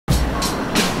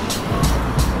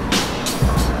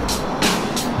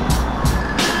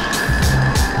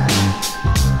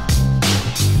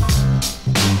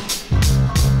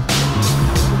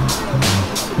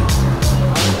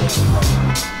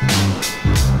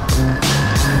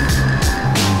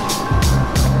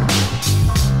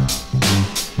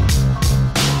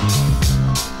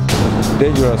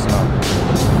Dangerous now.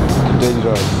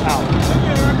 Dangerous. How?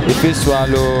 If you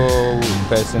swallow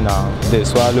person now, they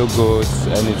swallow goats,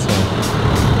 anything.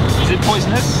 Is it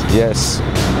poisonous? Yes.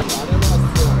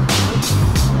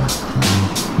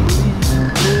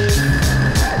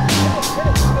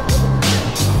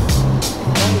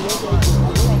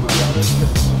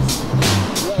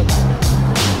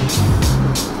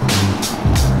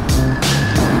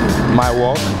 My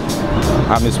work,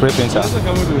 I'm a spray painter.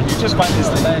 You just find this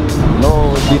thing?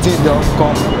 No, the thing don't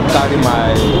come carry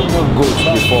my goods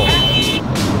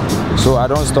before. So I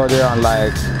don't study on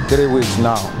like 3 weeks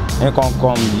now. It can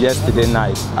come yesterday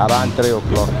night around 3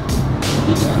 o'clock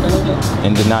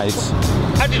in the night.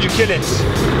 How did you kill it?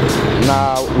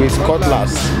 Now with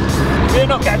cutlass. Did they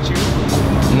not catch you?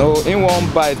 No, in one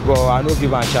bite, but I don't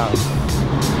give a chance.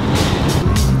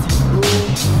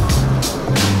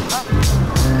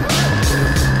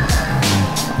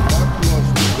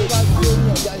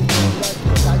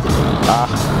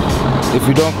 If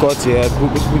you don't cut here,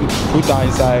 put her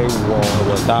inside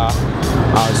water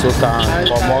and so can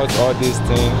come out all these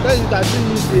things.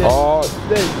 Or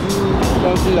let's do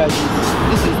something like this.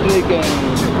 This is snake and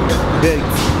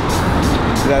belt.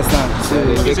 You understand? So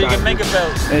you can make a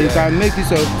belt. You can make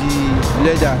use of the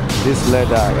leather. This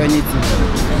leather. Anything.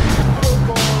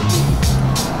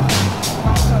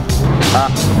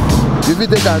 If you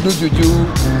take and do juju,